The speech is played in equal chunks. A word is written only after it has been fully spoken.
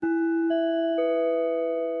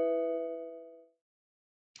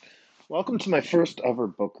Welcome to my first ever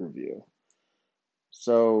book review.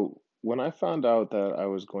 So, when I found out that I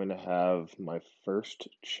was going to have my first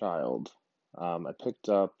child, I picked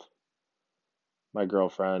up my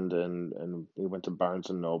girlfriend and we went to Barnes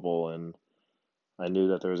and Noble, and I knew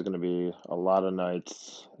that there was going to be a lot of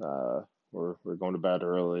nights where we're going to bed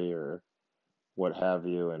early or what have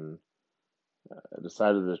you, and I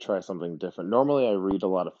decided to try something different. Normally, I read a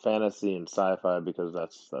lot of fantasy and sci-fi because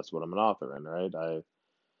that's what I'm an author in, right?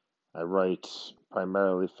 I write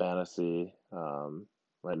primarily fantasy.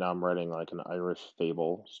 Right now, I'm writing like an Irish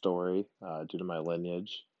fable story due to my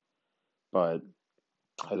lineage. But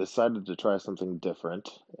I decided to try something different,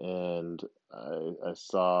 and I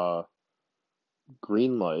saw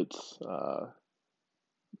Greenlights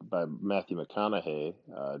by Matthew McConaughey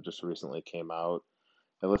just recently came out.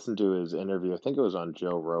 I listened to his interview. I think it was on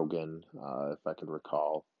Joe Rogan, if I can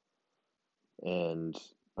recall, and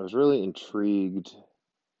I was really intrigued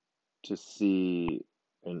to see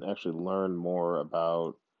and actually learn more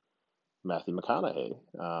about Matthew McConaughey.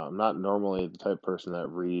 I'm not normally the type of person that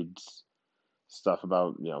reads stuff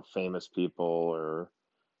about famous people or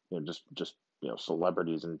just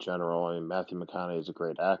celebrities in general. I mean, Matthew McConaughey is a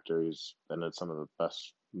great actor. He's been in some of the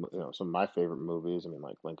best, some of my favorite movies. I mean,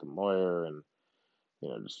 like Lincoln Lawyer and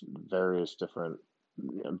just various different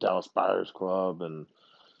Dallas Buyers Club and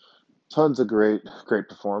tons of great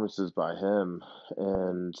performances by him.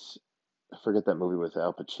 And I forget that movie with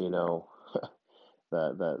Al Pacino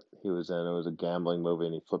that he was in. It was a gambling movie,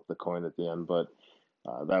 and he flipped the coin at the end. But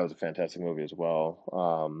that was a fantastic movie as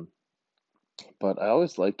well. But I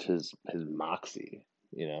always liked his moxie.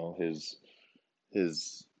 His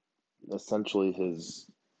essentially his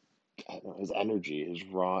I don't know, his energy, his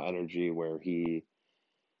raw energy, where he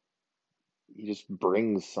just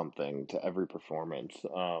brings something to every performance.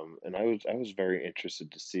 And I was very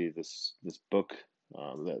interested to see this book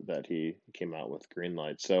that he came out with,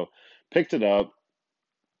 Greenlight. So picked it up,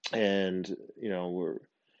 and we're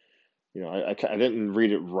I didn't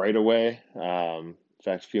read it right away. In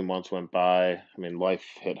fact, a few months went by. I mean, life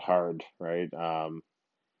hit hard, right? I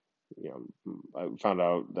found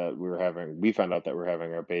out that we found out that we're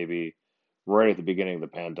having our baby right at the beginning of the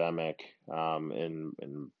pandemic,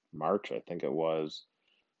 in March, I think it was,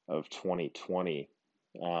 of 2020.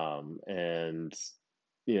 And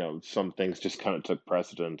some things just kind of took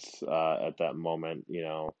precedence at that moment,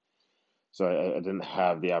 so I didn't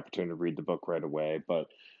have the opportunity to read the book right away, but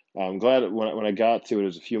I'm glad when I got to it, it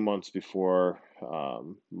was a few months before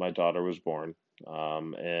my daughter was born,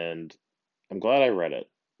 and I'm glad I read it.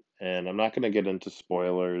 And I'm not going to get into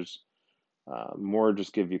spoilers, more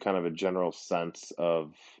just give you kind of a general sense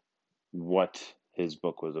of what his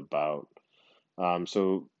book was about.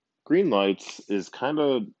 So Green Lights is kind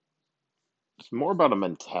of it's more about a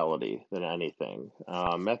mentality than anything.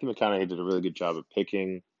 Matthew McConaughey did a really good job of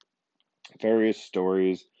picking various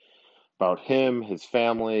stories about him, his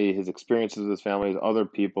family, his experiences with his family, other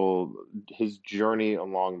people, his journey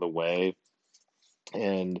along the way.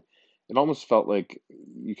 And it almost felt like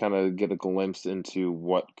you kind of get a glimpse into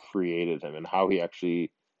what created him and how he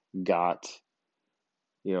actually got,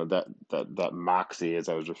 that moxie, as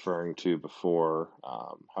I was referring to before,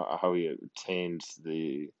 how he attained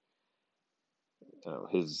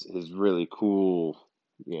his really cool,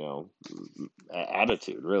 you know,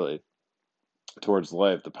 attitude, really, towards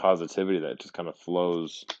life, the positivity that just kind of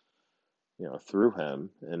flows through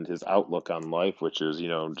him, and his outlook on life, which is,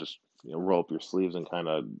 just, roll up your sleeves and kind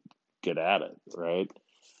of get at it, right?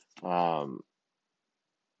 Um,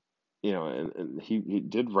 and he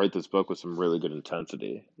did write this book with some really good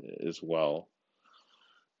intensity as well.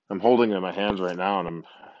 I'm holding it in my hands right now, and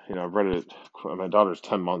I've read it. My daughter's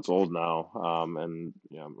 10 months old now, and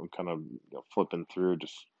I'm kind of flipping through,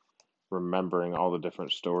 just remembering all the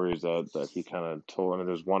different stories that he kind of told. I mean,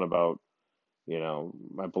 there's one about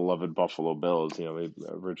my beloved Buffalo Bills. We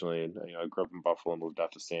originally, I grew up in Buffalo and moved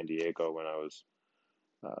out to San Diego when I was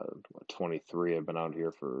 23. I've been out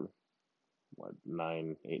here for what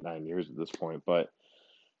 9 years at this point, but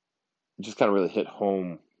it just kind of really hit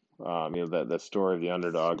home. That story of the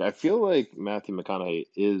underdog. I feel like Matthew McConaughey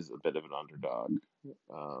is a bit of an underdog.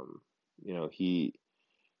 Um, he's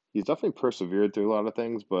definitely persevered through a lot of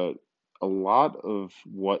things, but a lot of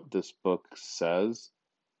what this book says,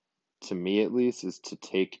 to me at least, is to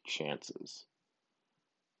take chances.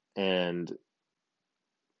 And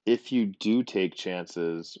if you do take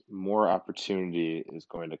chances, more opportunity is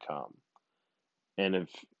going to come. And if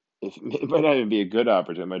it might not even be a good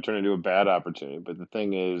opportunity, it might turn into a bad opportunity. But the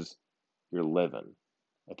thing is, you're living.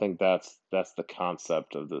 I think that's the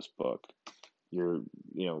concept of this book. You're,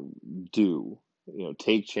 do,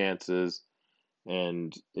 take chances,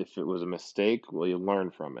 And if it was a mistake, well, you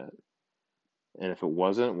learn from it. And if it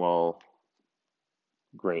wasn't, well,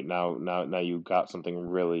 great. Now you got something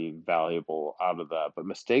really valuable out of that. But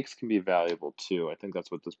mistakes can be valuable too. I think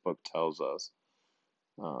that's what this book tells us.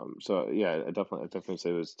 So yeah, I definitely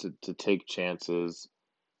say this to take chances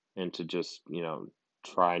and to just,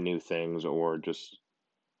 try new things or just,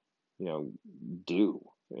 you know, do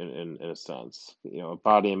in a sense. A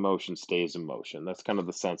body in motion stays in motion. That's kind of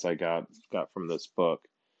the sense I got from this book.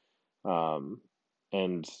 Um,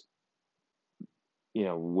 and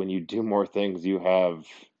when you do more things, you have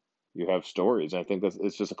stories. I think that's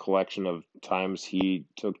it's just a collection of times he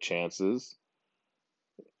took chances,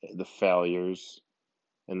 the failures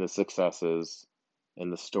and the successes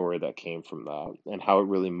and the story that came from that and how it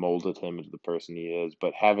really molded him into the person he is.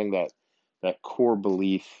 But having that core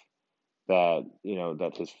belief that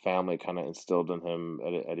his family kind of instilled in him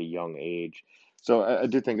at a young age. So I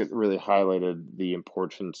do think it really highlighted the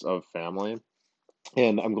importance of family.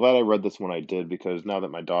 And I'm glad I read this when I did, because now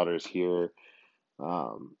that my daughter's here,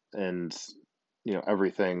 and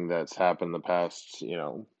everything that's happened the past,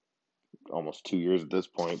 almost 2 years at this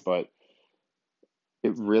point, but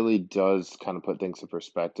it really does kind of put things in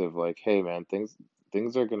perspective. Like, hey, man, things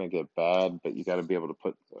are gonna get bad, but you got to be able to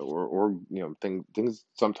put or things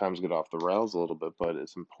sometimes get off the rails a little bit, but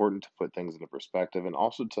it's important to put things into perspective and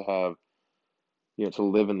also to have to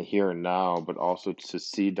live in the here and now, but also to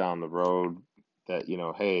see down the road that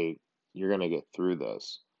hey, you're gonna get through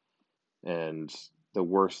this, and the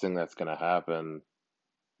worst thing that's gonna happen.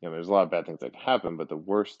 There's a lot of bad things that can happen, but the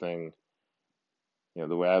worst thing,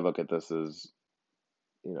 the way I look at this is,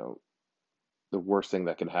 you know, the worst thing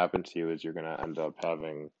that can happen to you is you're going to end up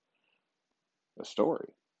having a story.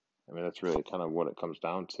 I mean, that's really kind of what it comes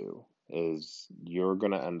down to, is you're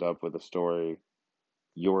going to end up with a story,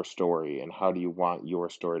 your story, and how do you want your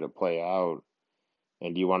story to play out?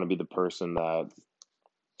 And do you want to be the person that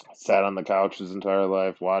sat on the couch his entire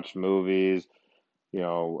life, watched movies, you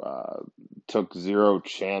know, uh, took zero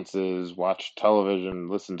chances, watched television,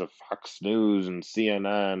 listened to Fox News and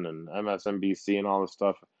CNN and MSNBC and all this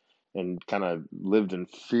stuff, and kind of lived in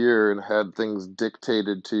fear and had things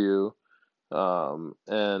dictated to you,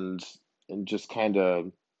 and just kind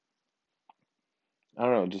of, I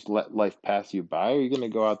don't know, just let life pass you by? Or are you going to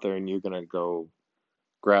go out there and you're going to go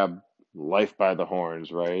grab life by the horns,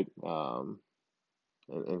 right?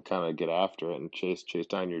 And kind of get after it and chase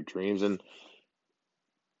down your dreams, and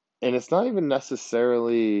it's not even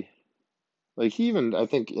necessarily like he even, I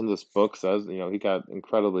think, in this book says, he got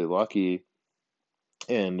incredibly lucky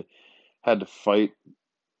and had to fight,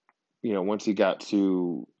 once he got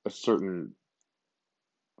to a certain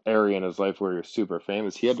area in his life where he was super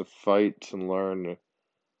famous, he had to fight to learn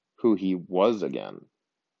who he was again.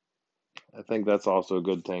 I think that's also a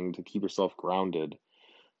good thing to keep yourself grounded.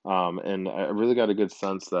 And I really got a good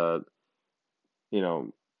sense that, you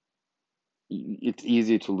know, it's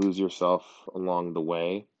easy to lose yourself along the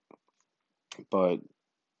way, but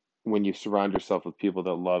when you surround yourself with people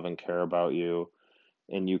that love and care about you,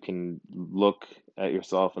 and you can look at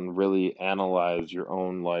yourself and really analyze your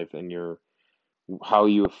own life and your how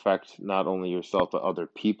you affect not only yourself but other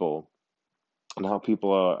people, and how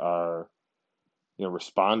people are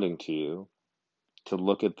responding to you, to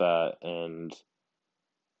look at that and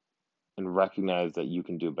recognize that you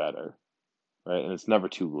can do better, right? And it's never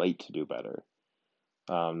too late to do better.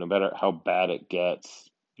 No matter how bad it gets,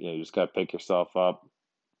 you just got to pick yourself up,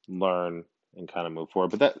 learn, and kind of move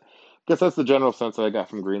forward. But I guess that's the general sense that I got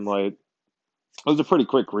from Greenlight. It was a pretty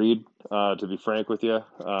quick read, to be frank with you.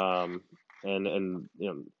 And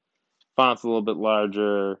font's a little bit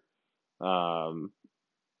larger. Um,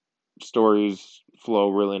 Stories flow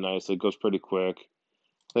really nicely. It goes pretty quick.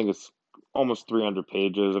 I think it's almost 300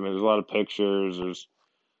 pages. I mean, there's a lot of pictures. There's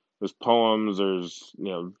poems.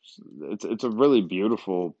 It's a really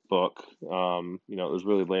beautiful book. It was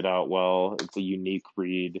really laid out well. It's a unique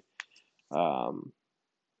read. Um,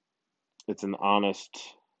 it's an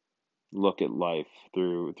honest look at life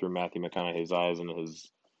through Matthew McConaughey's eyes and his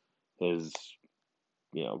his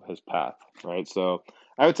path, right? So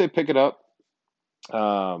I would say pick it up,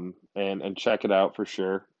 and check it out for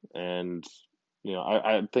sure. And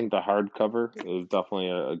I think the hardcover is definitely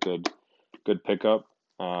a good pickup.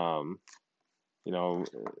 Um, you know,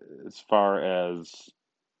 as far as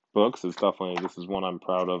books, this is one I'm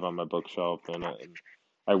proud of on my bookshelf,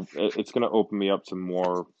 it's going to open me up to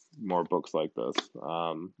more books like this,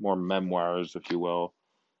 more memoirs, if you will,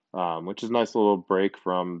 which is a nice little break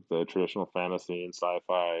from the traditional fantasy and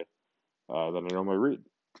sci-fi that I normally read.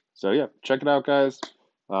 So yeah, check it out, guys.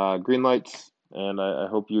 Greenlights. and I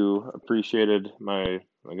hope you appreciated my.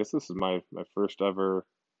 I guess this is my first ever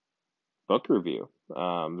book review.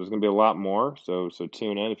 There's gonna be a lot more, so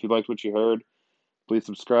tune in. If you liked what you heard, please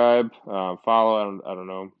subscribe, follow. I don't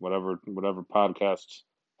know, whatever podcast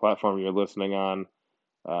platform you're listening on.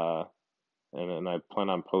 Uh, and I plan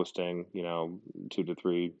on posting, 2 to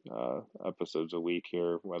 3 episodes a week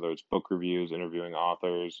here, whether it's book reviews, interviewing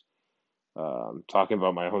authors, talking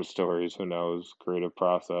about my own stories. Who knows? Creative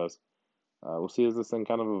process. We'll see as this thing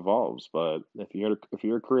kind of evolves. But if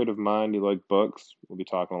you're a creative mind, you like books, we'll be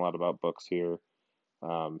talking a lot about books here.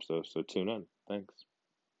 So tune in. Thanks.